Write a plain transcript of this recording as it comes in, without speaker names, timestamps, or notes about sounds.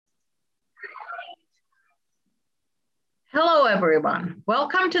Hello, everyone.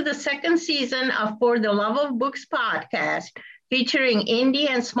 Welcome to the second season of For the Love of Books podcast, featuring indie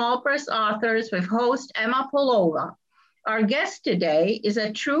and small press authors with host Emma Polova. Our guest today is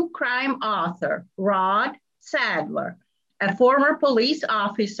a true crime author, Rod Sadler, a former police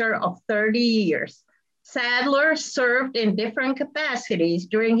officer of 30 years. Sadler served in different capacities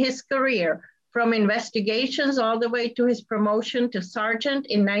during his career, from investigations all the way to his promotion to sergeant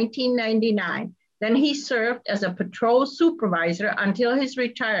in 1999. Then he served as a patrol supervisor until his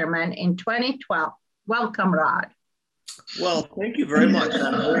retirement in 2012. Welcome, Rod. Well, thank you very much.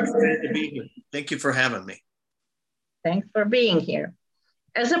 I'm very excited to be here. Thank you for having me. Thanks for being here.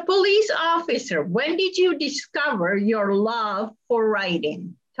 As a police officer, when did you discover your love for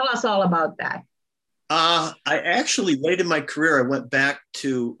writing? Tell us all about that. I actually, late in my career, I went back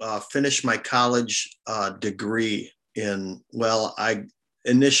to finish my college degree I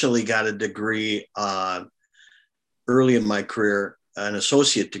initially got a degree early in my career, an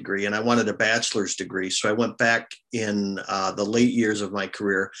associate degree, and I wanted a bachelor's degree. So I went back in the late years of my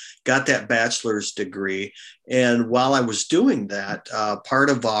career, got that bachelor's degree. And while I was doing that, part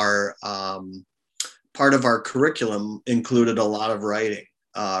of our curriculum included a lot of writing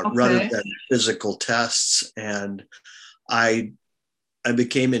rather than physical tests. And I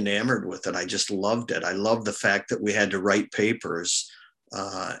became enamored with it. I just loved it. I loved the fact that we had to write papers.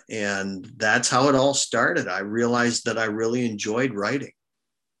 And that's how it all started. I realized that I really enjoyed writing.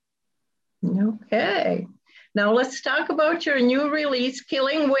 Okay. Now let's talk about your new release,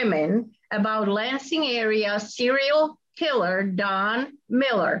 Killing Women, about Lansing area serial killer Don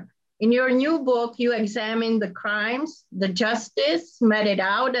Miller. In your new book, you examine the crimes, the justice meted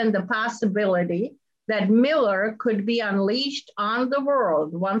out, and the possibility that Miller could be unleashed on the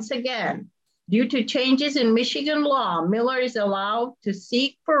world once again. Due to changes in Michigan law, Miller is allowed to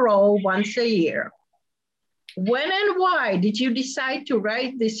seek parole once a year. When and why did you decide to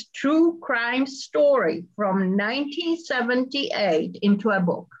write this true crime story from 1978 into a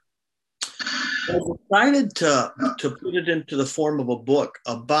book? I decided to put it into the form of a book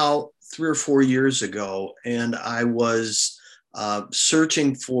about 3 or 4 years ago, and I was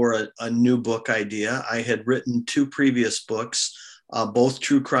searching for a new book idea. I had written 2 previous books, both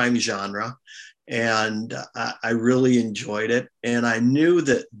true crime genre, and I really enjoyed it. And I knew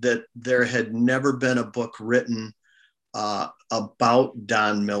that there had never been a book written about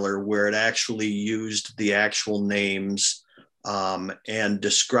Don Miller where it actually used the actual names and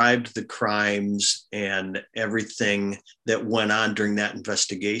described the crimes and everything that went on during that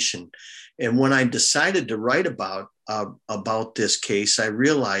investigation. And when I decided to write about this case, I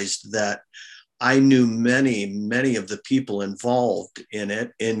realized that I knew many of the people involved in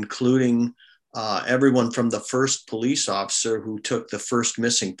it, including everyone from the first police officer who took the first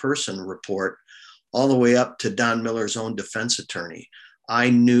missing person report all the way up to Don Miller's own defense attorney.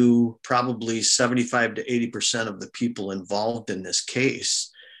 I knew probably 75 to 80% of the people involved in this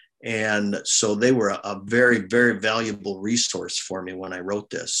case. And so they were a very, very valuable resource for me when I wrote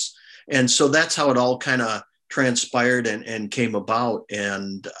this. And so that's how it all kind of transpired and came about.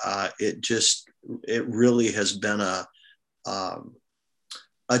 And it really has been a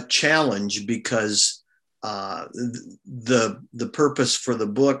challenge because the purpose for the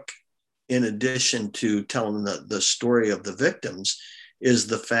book, in addition to telling the story of the victims, is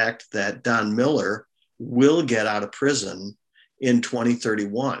the fact that Don Miller will get out of prison in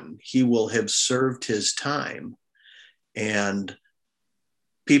 2031. He will have served his time, and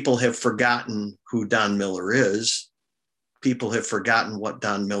people have forgotten who Don Miller is. People have forgotten what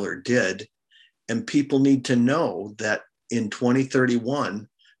Don Miller did, and people need to know that in 2031,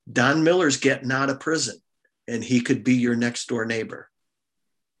 Don Miller's getting out of prison, and he could be your next door neighbor.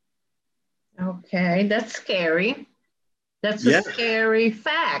 Okay, that's scary. That's a scary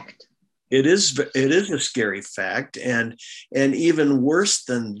fact. It is a scary fact. And even worse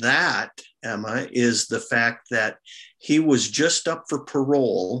than that, Emma, is the fact that he was just up for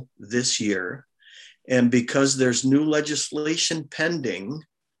parole this year. And because there's new legislation pending,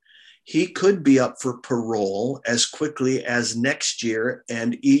 he could be up for parole as quickly as next year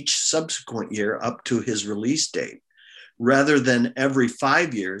and each subsequent year up to his release date. Rather than every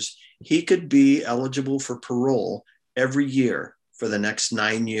 5 years, he could be eligible for parole every year for the next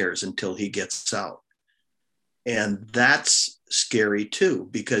 9 years until he gets out. And that's scary too,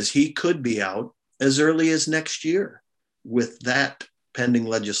 because he could be out as early as next year with that pending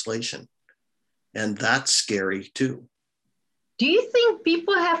legislation. And that's scary too. Do you think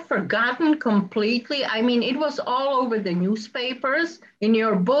people have forgotten completely? I mean, it was all over the newspapers. In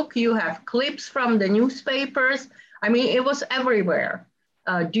your book, you have clips from the newspapers. I mean, it was everywhere.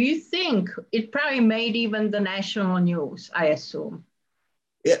 Do you think it probably made even the national news, I assume?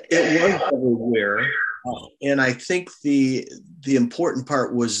 It was everywhere. And I think the important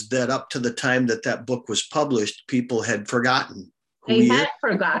part was that up to the time that that book was published, people had forgotten who They he is. had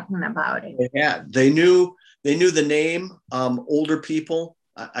forgotten about it. They had. They knew the name. Older people,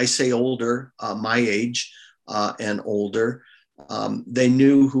 I say older, my age and older, they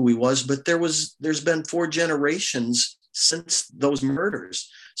knew who he was. But there's been 4 generations since those murders.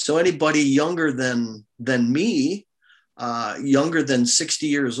 So anybody younger than me, younger than 60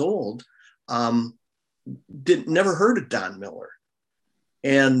 years old, um, never heard of Don Miller,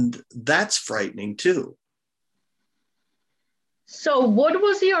 and that's frightening too. So, what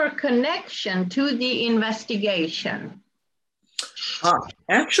was your connection to the investigation?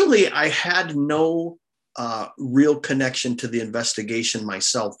 Actually, I had no real connection to the investigation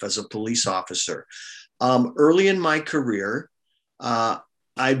myself as a police officer. Early in my career,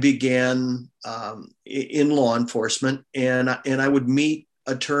 I began in law enforcement, and I would meet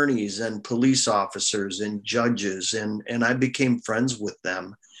attorneys and police officers and judges, and I became friends with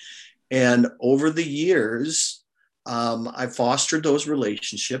them. And over the years, I fostered those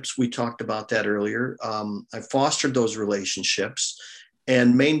relationships. We talked about that earlier. I fostered those relationships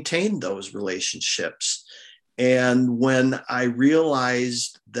and maintained those relationships. And when I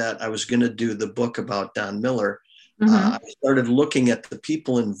realized that I was going to do the book about Don Miller, I started looking at the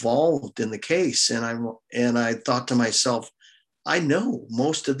people involved in the case, and I thought to myself, I know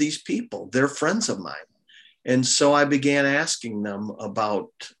most of these people; they're friends of mine. And so I began asking them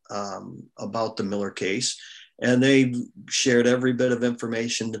about the Miller case, and they shared every bit of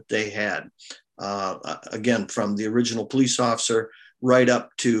information that they had. Again, from the original police officer right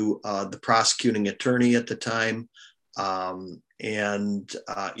up to the prosecuting attorney at the time, and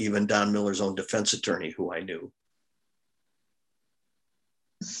even Don Miller's own defense attorney, who I knew.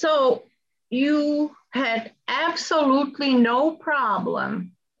 So you had absolutely no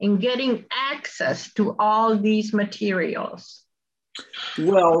problem in getting access to all these materials?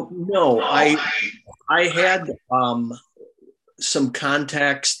 Well, no, I had some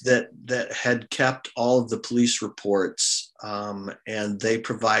contacts that had kept all of the police reports, and they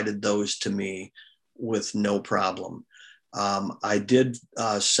provided those to me with no problem. I did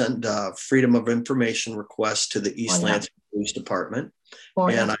send a Freedom of Information request to the East Lansing Police Department,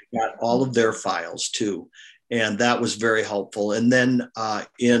 and I got all of their files too. And that was very helpful. And then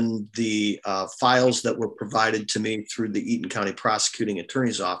in the files that were provided to me through the Eaton County Prosecuting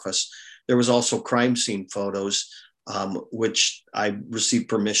Attorney's Office, there was also crime scene photos, which I received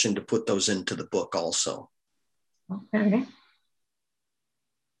permission to put those into the book also. Okay.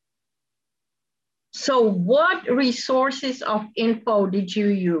 So what resources of info did you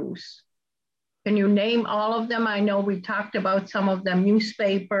use? Can you name all of them? I know we talked about some of them,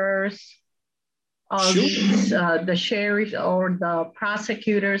 newspapers, all these, the sheriff or the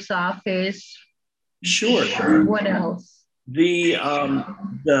prosecutor's office. Sure. What else?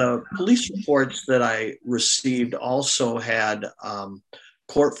 The police reports that I received also had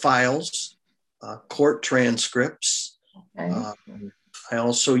court files, court transcripts. Okay. I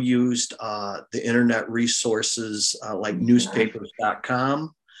also used the internet resources like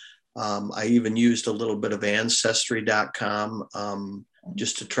newspapers.com. I even used a little bit of ancestry.com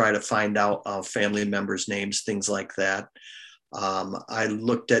just to try to find out family members' names, things like that. I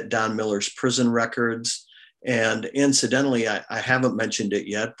looked at Don Miller's prison records. And incidentally, I haven't mentioned it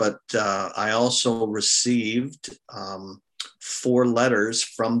yet, but I also received 4 letters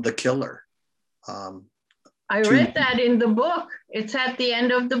from the killer. I read that in the book. It's at the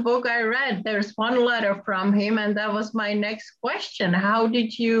end of the book I read. There's one letter from him, and that was my next question. How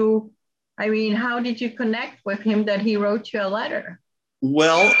did you connect with him that he wrote you a letter?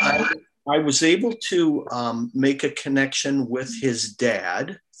 Well, I was able to make a connection with his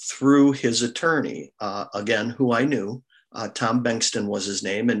dad through his attorney, again, who I knew. Tom Bengtson was his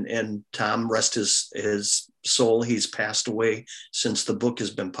name, and Tom, rest his soul, he's passed away since the book has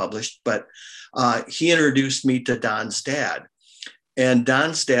been published, but he introduced me to Don's dad. And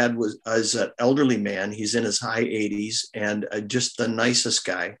Don's dad was an elderly man. He's in his high 80s and just the nicest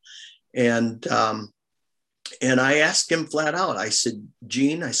guy. And I asked him flat out, I said,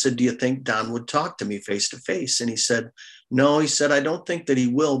 Gene, I said, do you think Don would talk to me face to face? And he said, no, he said, I don't think that he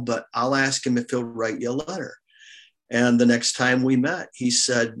will, but I'll ask him if he'll write you a letter. And the next time we met, he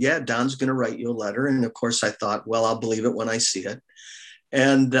said, yeah, Don's going to write you a letter. And of course I thought, well, I'll believe it when I see it.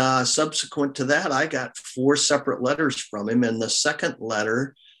 And subsequent to that, I got 4 separate letters from him. And the second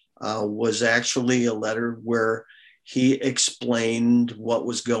letter was actually a letter where he explained what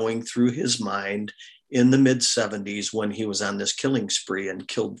was going through his mind in the mid 70s when he was on this killing spree and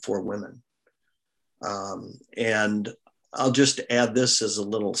killed 4 women. And I'll just add this as a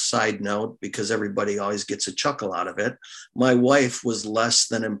little side note because everybody always gets a chuckle out of it. My wife was less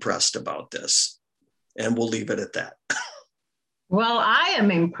than impressed about this, and we'll leave it at that. Well, I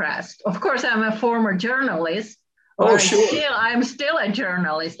am impressed. Of course, I'm a former journalist. Oh, sure. I'm still a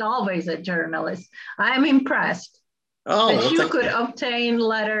journalist, always a journalist. I'm impressed that you could obtain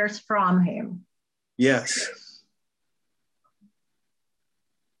letters from him. Yes.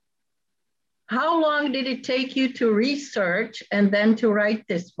 How long did it take you to research and then to write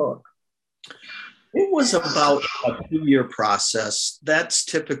this book? It was about a 2-year process. That's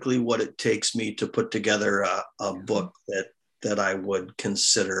typically what it takes me to put together a book that I would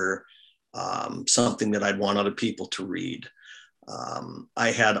consider something that I'd want other people to read.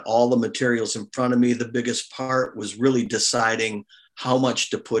 I had all the materials in front of me. The biggest part was really deciding how much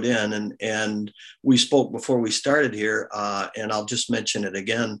to put in. And we spoke before we started here, and I'll just mention it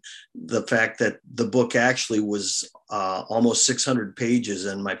again, the fact that the book actually was almost 600 pages,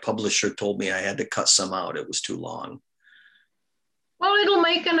 and my publisher told me I had to cut some out. It was too long. Well, it'll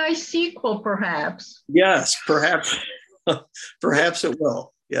make a nice sequel, perhaps. Yes, perhaps. Perhaps it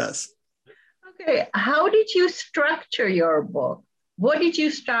will. Yes. Okay. How did you structure your book? What did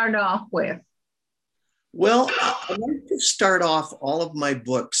you start off with? Well, I like to start off all of my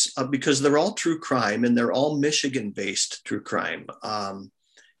books because they're all true crime and they're all Michigan-based true crime.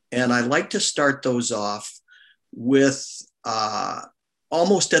 And I like to start those off with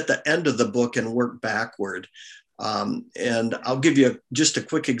almost at the end of the book and work backward. And I'll give you just a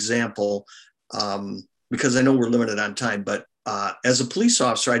quick example because I know we're limited on time, but as a police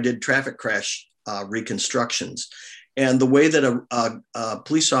officer, I did traffic crash reconstructions. And the way that a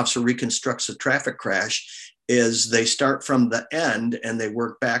police officer reconstructs a traffic crash is they start from the end and they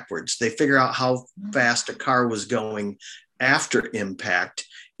work backwards. They figure out how fast a car was going after impact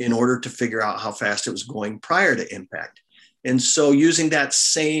in order to figure out how fast it was going prior to impact. And so using that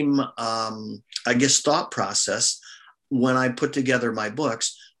same, thought process, when I put together my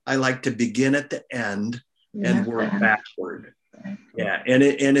books, I like to begin at the end and work backward. Yeah, and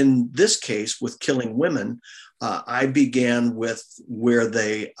in this case, with Killing Women, I began with where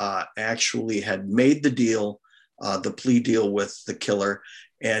they actually had made the deal, the plea deal with the killer,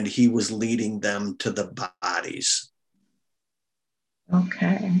 and he was leading them to the bodies.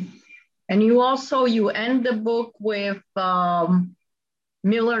 Okay. And you end the book with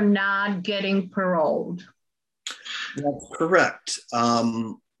Miller not getting paroled. That's correct.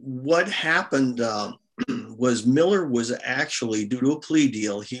 What happened was Miller was actually, due to a plea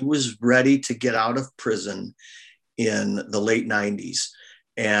deal, he was ready to get out of prison in the late 90s.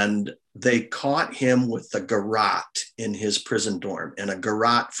 And they caught him with a garrote in his prison dorm. And a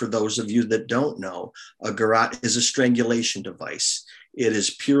garrote, for those of you that don't know, a garrote is a strangulation device. It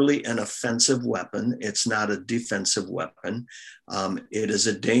is purely an offensive weapon. It's not a defensive weapon. It is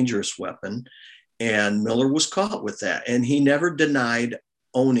a dangerous weapon. And Miller was caught with that. And he never denied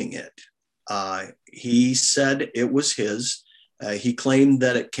owning it. He said it was his. He claimed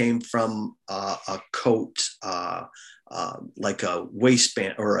that it came from a coat, like a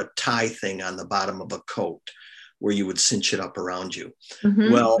waistband or a tie thing on the bottom of a coat where you would cinch it up around you.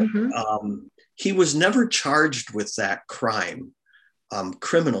 He was never charged with that crime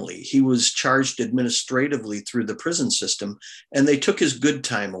criminally. He was charged administratively through the prison system, and they took his good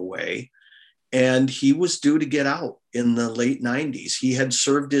time away. And he was due to get out in the late 90s. He had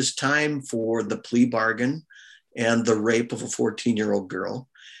served his time for the plea bargain and the rape of a 14-year-old girl.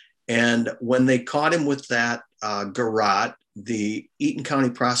 And when they caught him with that garrote, the Eaton County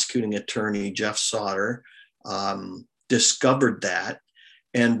prosecuting attorney, Jeff Sauter, discovered that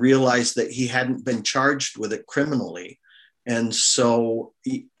and realized that he hadn't been charged with it criminally. And so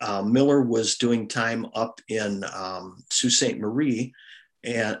Miller was doing time up in Sault Ste. Marie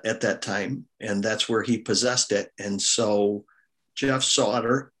and at that time, and that's where he possessed it. And so Jeff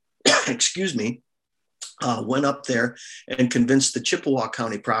Sauter, went up there and convinced the Chippewa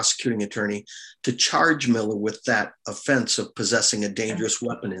County prosecuting attorney to charge Miller with that offense of possessing a dangerous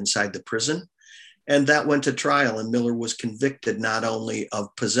weapon inside the prison. And that went to trial, and Miller was convicted not only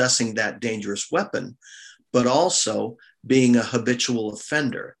of possessing that dangerous weapon, but also being a habitual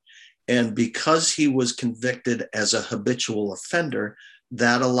offender. And because he was convicted as a habitual offender,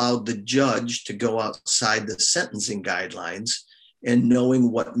 that allowed the judge to go outside the sentencing guidelines. And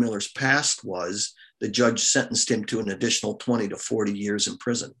knowing what Miller's past was, the judge sentenced him to an additional 20 to 40 years in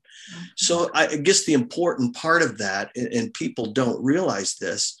prison. So I guess the important part of that, and people don't realize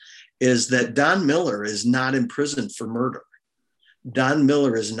this, is that Don Miller is not in prison for murder. Don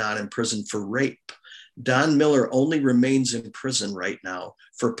Miller is not in prison for rape. Don Miller only remains in prison right now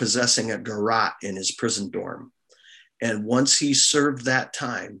for possessing a garrote in his prison dorm. And once he's served that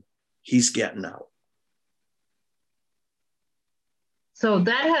time, he's getting out. So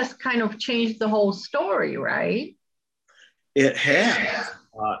that has kind of changed the whole story, right? It has.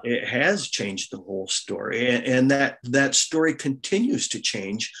 It has changed the whole story. And that story continues to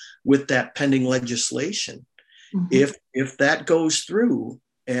change with that pending legislation. Mm-hmm. If that goes through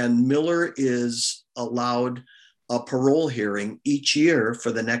and Miller is allowed a parole hearing each year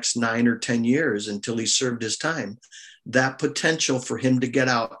for the next 9 or 10 years until he served his time, that potential for him to get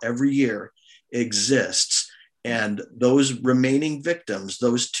out every year exists. And those remaining victims,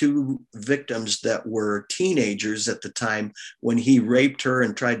 those 2 victims that were teenagers at the time when he raped her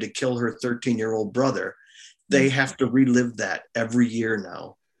and tried to kill her 13-year-old brother, they have to relive that every year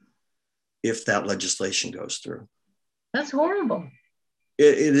now if that legislation goes through. That's horrible.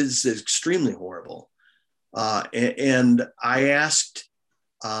 It is extremely horrible. And I asked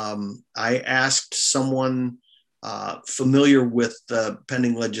someone familiar with the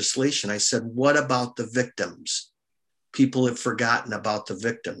pending legislation. I said, what about the victims? People have forgotten about the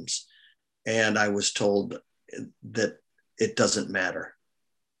victims. And I was told that it doesn't matter.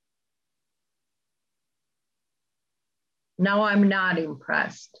 No, I'm not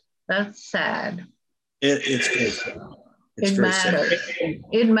impressed. That's sad. It's it matters. Sad.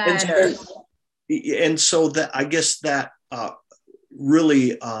 It matters. And so that, I guess that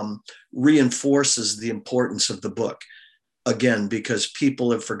really reinforces the importance of the book, again, because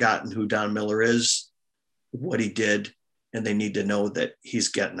people have forgotten who Don Miller is, what he did, and they need to know that he's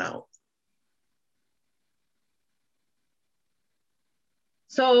getting out.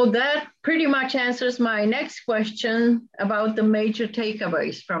 So that pretty much answers my next question about the major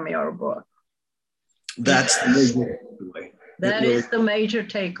takeaways from your book. That's the major takeaway. That is the major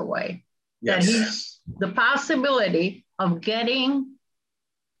takeaway. Yes. That he's the possibility of getting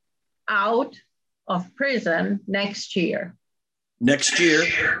out of prison next year. Next year.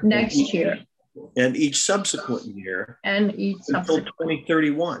 And each subsequent year. Until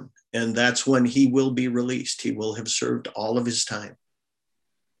 2031. And that's when he will be released. He will have served all of his time.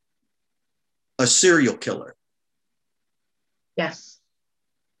 A serial killer. Yes.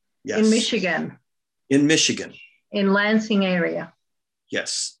 In Michigan. In Lansing area.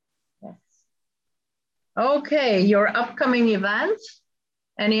 Yes. Okay, your upcoming events?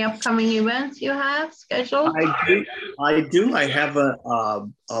 Any upcoming events you have scheduled? I do. I have a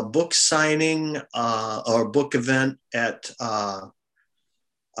book signing or book event at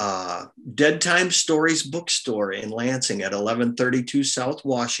Dead Time Stories Bookstore in Lansing at 1132 South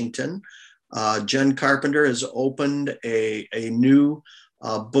Washington. Jen Carpenter has opened a new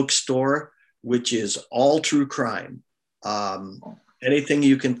bookstore, which is all true crime. Anything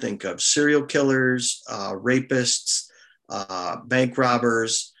you can think of, serial killers, rapists, bank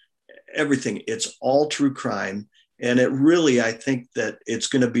robbers, everything. It's all true crime. And it really, I think that it's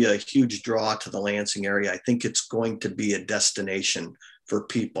going to be a huge draw to the Lansing area. I think it's going to be a destination for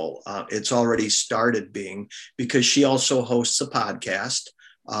people. It's already started being, because she also hosts a podcast,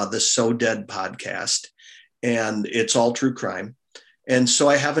 the So Dead podcast, and it's all true crime. And so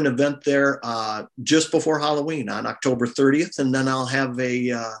I have an event there just before Halloween on October 30th, and then I'll have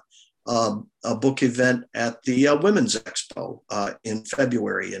a book event at the Women's Expo in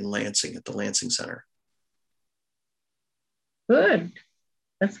February in Lansing at the Lansing Center. Good.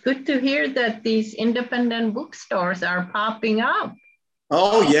 That's good to hear that these independent bookstores are popping up.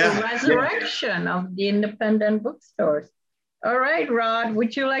 Oh, yeah. The resurrection of the independent bookstores. All right, Rod,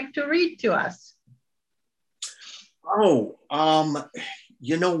 would you like to read to us? Oh,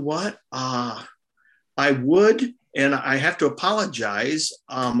 you know what? I would, and I have to apologize.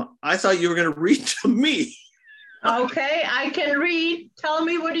 I thought you were going to read to me. Okay, I can read. Tell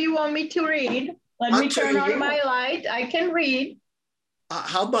me, what do you want me to read? Let me turn on my light. I can read.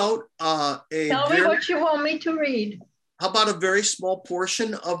 How about Tell me what you want me to read. How about a very small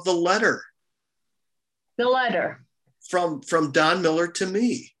portion of the letter? The letter. From Don Miller to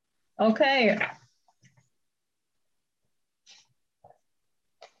me. Okay.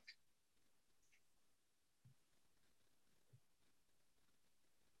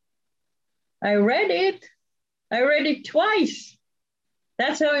 I read it. I read it twice.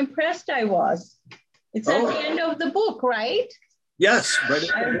 That's how impressed I was. It's at the end of the book, right? Yes. Right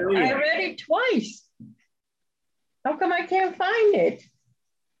I read it twice. How come I can't find it?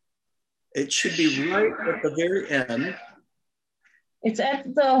 It should be right at the very end. It's at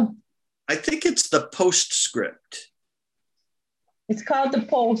the... I think it's the postscript. It's called the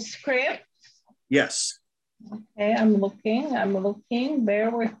postscript? Yes. Okay, I'm looking.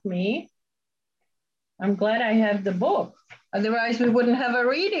 Bear with me. I'm glad I have the book. Otherwise, we wouldn't have a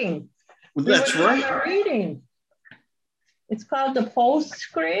reading. Well, that's right. Have a reading. It's called the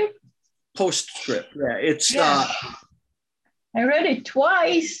Postscript. Postscript. Yeah, it's. Yeah. I read it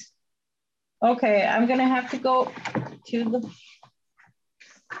twice. Okay, I'm gonna have to go to the.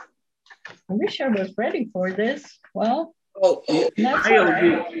 I wish I was ready for this. Well, that's all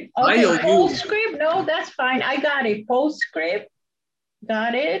right. Okay, Postscript. No, that's fine. I got it. Postscript.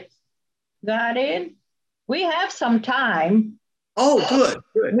 Got it. Got it. We have some time. Oh,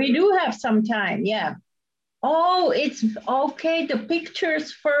 good. We do have some time. Yeah. Oh, it's okay. The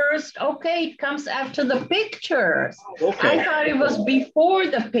pictures first. Okay, it comes after the pictures. Okay. I thought it was before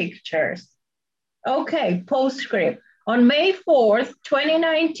the pictures. Okay, postscript. On May 4th,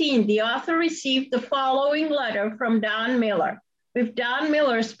 2019, the author received the following letter from Don Miller. With Don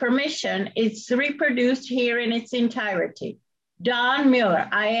Miller's permission, it's reproduced here in its entirety. Don Miller,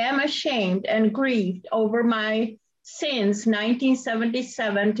 I am ashamed and grieved over my sins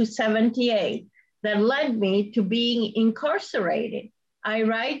 1977 to 78 that led me to being incarcerated. I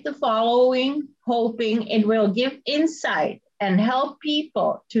write the following, hoping it will give insight and help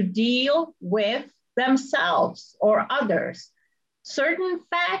people to deal with themselves or others. Certain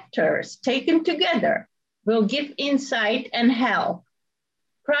factors taken together will give insight and help.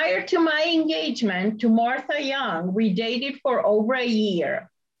 Prior to my engagement to Martha Young, we dated for over a year.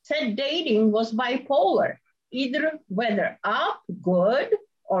 Said dating was bipolar, either whether up, good,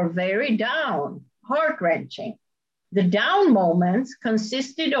 or very down, heart-wrenching. The down moments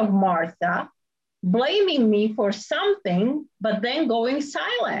consisted of Martha blaming me for something, but then going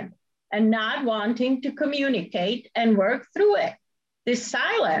silent and not wanting to communicate and work through it. This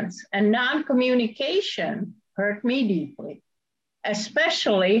silence and non-communication hurt me deeply,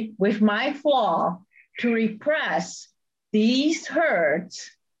 especially with my flaw to repress these hurts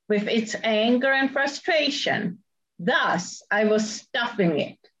with its anger and frustration. Thus, I was stuffing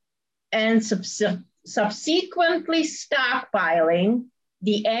it and subsequently stockpiling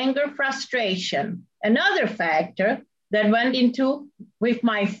the anger, frustration. Another factor that went into with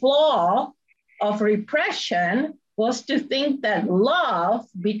my flaw of repression was to think that love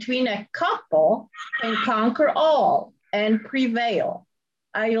between a couple can conquer all and prevail.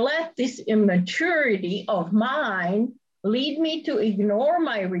 I let this immaturity of mine lead me to ignore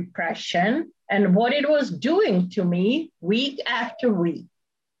my repression and what it was doing to me week after week.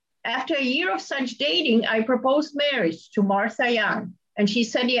 After a year of such dating, I proposed marriage to Martha Young, and she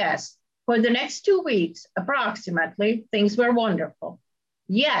said yes. For the next 2 weeks, approximately, things were wonderful.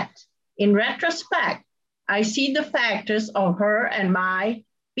 Yet, in retrospect, I see the factors of her and my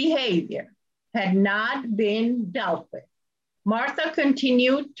behavior had not been dealt with. Martha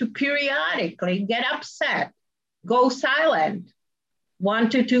continued to periodically get upset, go silent 1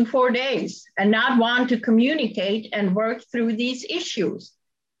 to 4 days, and not want to communicate and work through these issues.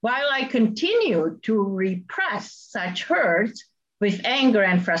 While I continued to repress such hurts with anger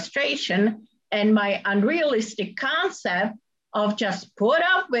and frustration and my unrealistic concept of just put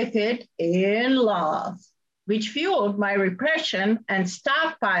up with it in love, which fueled my repression and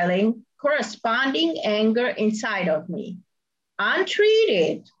stockpiling corresponding anger inside of me.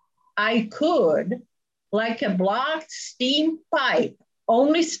 Untreated, I could, like a blocked steam pipe,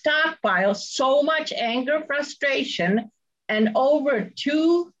 only stockpile so much anger, frustration, and over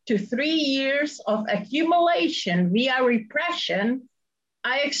 2 to 3 years of accumulation via repression,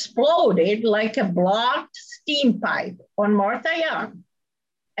 I exploded like a blocked steam pipe on Martha Young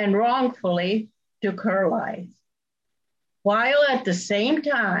and wrongfully took her life, while at the same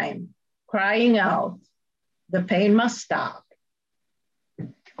time crying out, the pain must stop.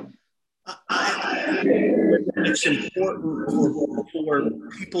 It's important for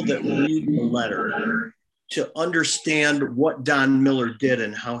people that read the letter to understand what Don Miller did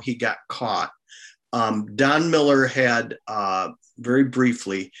and how he got caught. Don Miller had, very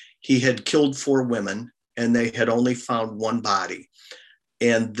briefly, he had killed 4 women and they had only found 1 body.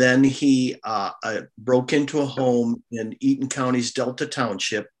 And then he broke into a home in Eaton County's Delta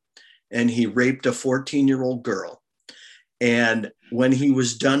Township and he raped a 14-year-old girl. And when he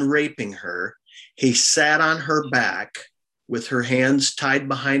was done raping her, he sat on her back with her hands tied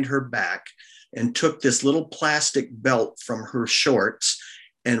behind her back and took this little plastic belt from her shorts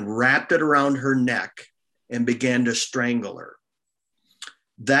and wrapped it around her neck and began to strangle her.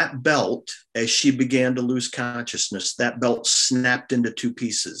 That belt, as she began to lose consciousness, that belt snapped into 2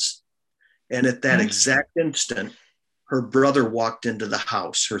 pieces. And at that exact instant, her brother walked into the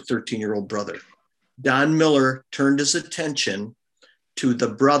house, her 13-year-old brother. Don Miller turned his attention to the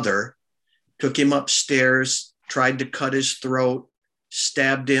brother, took him upstairs, tried to cut his throat,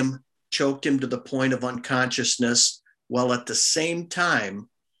 stabbed him, choked him to the point of unconsciousness, while at the same time,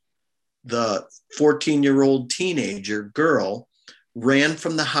 the 14-year-old teenager girl ran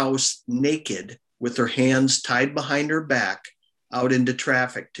from the house naked with her hands tied behind her back out into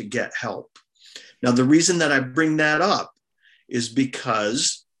traffic to get help. Now, the reason that I bring that up is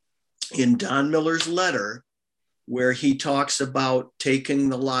because in Don Miller's letter, where he talks about taking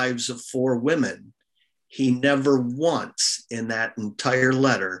the lives of 4 women, he never once in that entire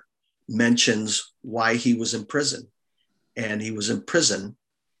letter mentions why he was in prison. And he was in prison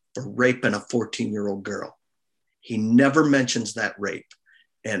for raping a 14-year-old girl. He never mentions that rape.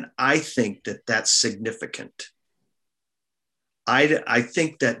 And I think that that's significant. I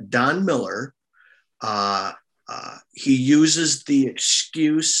think that Don Miller, he uses the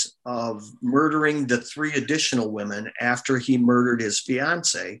excuse of murdering the 3 additional women after he murdered his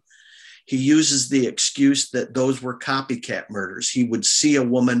fiance. He uses the excuse that those were copycat murders. He would see a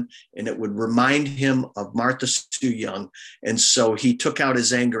woman and it would remind him of Martha Sue Young. And so he took out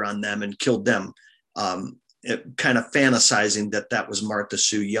his anger on them and killed them, kind of fantasizing that that was Martha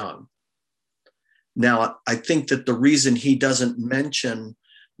Sue Young. Now, I think that the reason he doesn't mention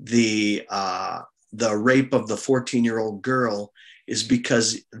the rape of the 14-year-old girl is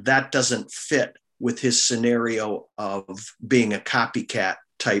because that doesn't fit with his scenario of being a copycat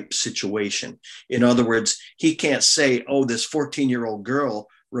type situation. In other words, he can't say, oh, this 14-year-old girl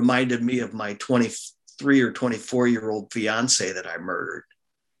reminded me of my 23 or 24-year-old fiance that I murdered.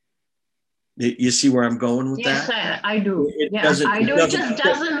 You see where I'm going with that? Yes, I do. It just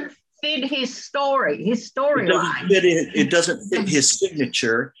doesn't fit his story, his storyline. It doesn't fit his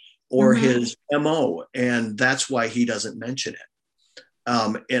signature or his MO, and that's why he doesn't mention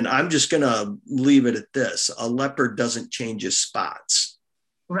it. And I'm just going to leave it at this. A leopard doesn't change his spots.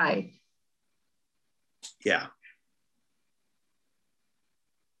 Right. Yeah.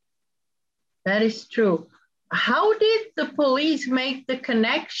 That is true. How did the police make the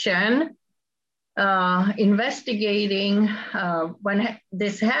connection investigating when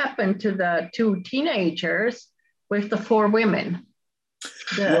this happened to the 2 teenagers with the 4 women?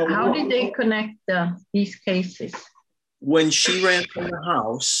 How did they connect these cases? When she ran from the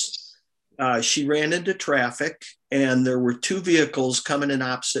house, she ran into traffic and there were 2 vehicles coming in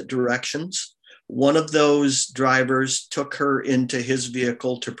opposite directions. One of those drivers took her into his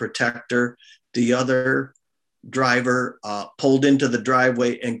vehicle to protect her. The other driver pulled into the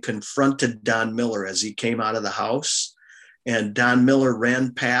driveway and confronted Don Miller as he came out of the house. And Don Miller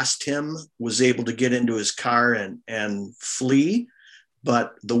ran past him, was able to get into his car and flee,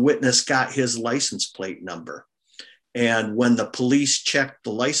 but the witness got his license plate number. And when the police checked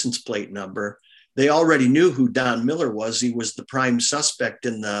the license plate number, they already knew who Don Miller was. He was the prime suspect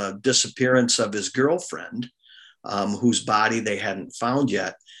in the disappearance of his girlfriend, whose body they hadn't found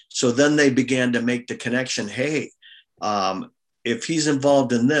yet. So then they began to make the connection, hey, if he's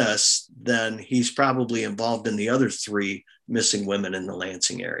involved in this, then he's probably involved in the other 3 missing women in the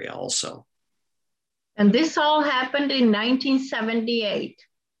Lansing area also. And this all happened in 1978.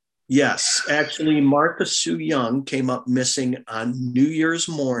 Yes, actually, Martha Sue Young came up missing on New Year's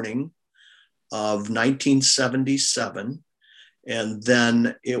morning of 1977. And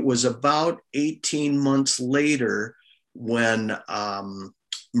then it was about 18 months later when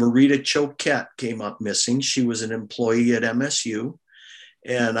Marita Choquette came up missing. She was an employee at MSU.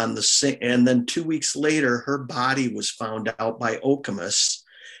 And then 2 weeks later, her body was found out by Okemos.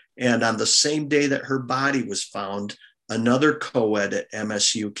 And on the same day that her body was found, another co-ed at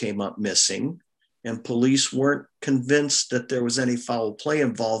MSU came up missing, and police weren't convinced that there was any foul play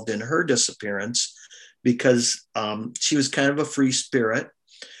involved in her disappearance because she was kind of a free spirit.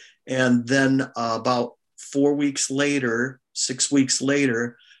 And then about 4 weeks later, 6 weeks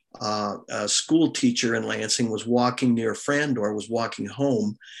later, a school teacher in Lansing was walking near Frandor, was walking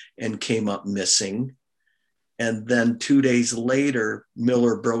home and came up missing. And then 2 days later,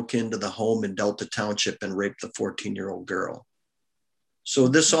 Miller broke into the home in Delta Township and raped the 14-year-old girl. So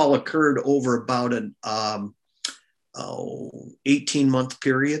this all occurred over about an 18-month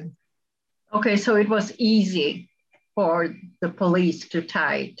period. Okay, so it was easy for the police to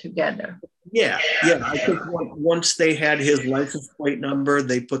tie together. Yeah. I think once they had his license plate number,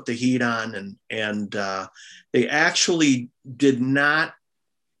 they put the heat on, and they actually did not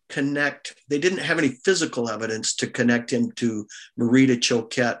connect. They didn't have any physical evidence to connect him to Marita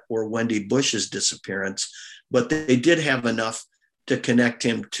Choquette or Wendy Bush's disappearance, but they did have enough to connect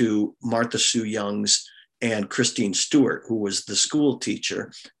him to Martha Sue Young's and Christine Stewart, who was the school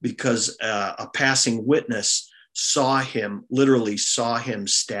teacher, because a passing witness literally saw him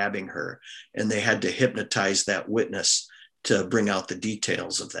stabbing her, and they had to hypnotize that witness to bring out the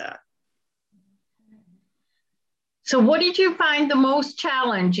details of that. So what did you find the most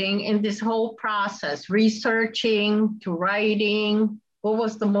challenging in this whole process, researching to writing? What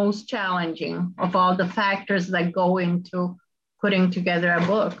was the most challenging of all the factors that go into putting together a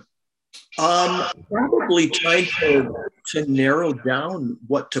book? Probably trying to narrow down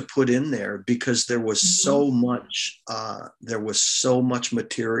what to put in there, because there was so much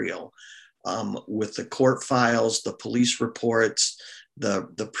material, with the court files, the police reports,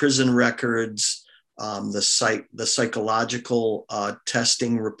 the prison records, the psychological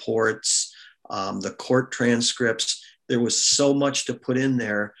testing reports, the court transcripts. There was so much to put in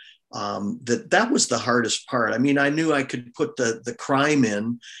there, that was the hardest part. I mean, I knew I could put the crime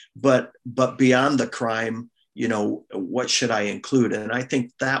in, but beyond the crime, what should I include? And I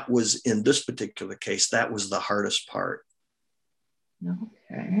think that was, in this particular case, that was the hardest part.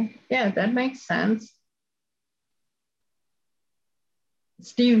 Okay. Yeah, that makes sense.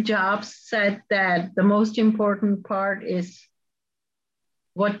 Steve Jobs said that the most important part is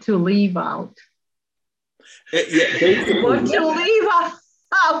what to leave out. Yeah, what to leave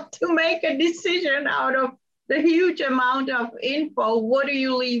out to make a decision out of the huge amount of info. What do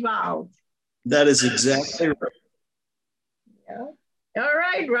you leave out? That is exactly right. Yeah. All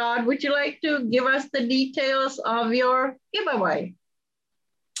right, Rod, would you like to give us the details of your giveaway?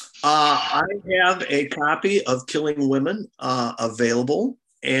 I have a copy of Killing Women available.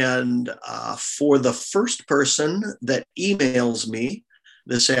 And for the first person that emails me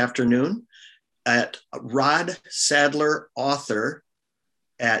this afternoon at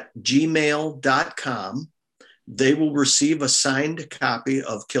rodsadlerauthor@gmail.com, they will receive a signed copy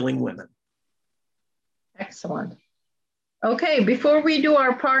of Killing Women. Excellent. Okay, before we do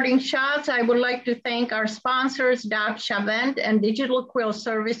our parting shots, I would like to thank our sponsors, Dot Chavent and Digital Quill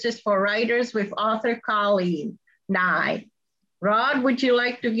Services for Writers with Author Colleen Nye. Rod, would you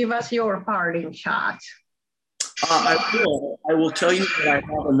like to give us your parting shots? I will tell you that I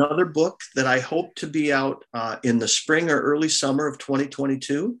have another book that I hope to be out in the spring or early summer of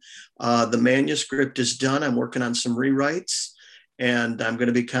 2022. The manuscript is done. I'm working on some rewrites, and I'm going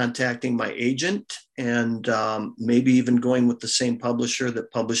to be contacting my agent, and maybe even going with the same publisher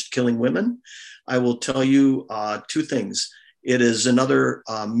that published Killing Women. I will tell you two things. It is another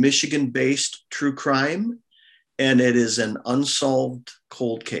Michigan-based true crime, and it is an unsolved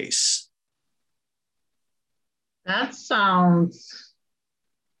cold case. That sounds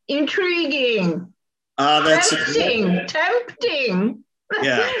intriguing. That's tempting.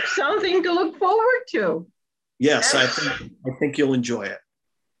 Yeah. Something to look forward to. Yes, I think you'll enjoy it.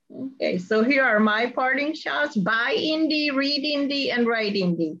 Okay, so here are my parting shots. Buy indie, read indie, and write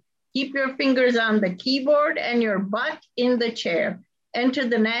indie. Keep your fingers on the keyboard and your butt in the chair. Enter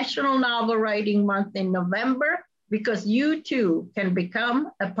the National Novel Writing Month in November, because you too can become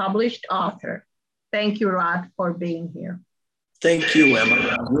a published author. Thank you, Rod, for being here. Thank you, Emma.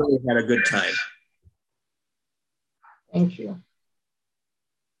 I really had a good time. Thank you.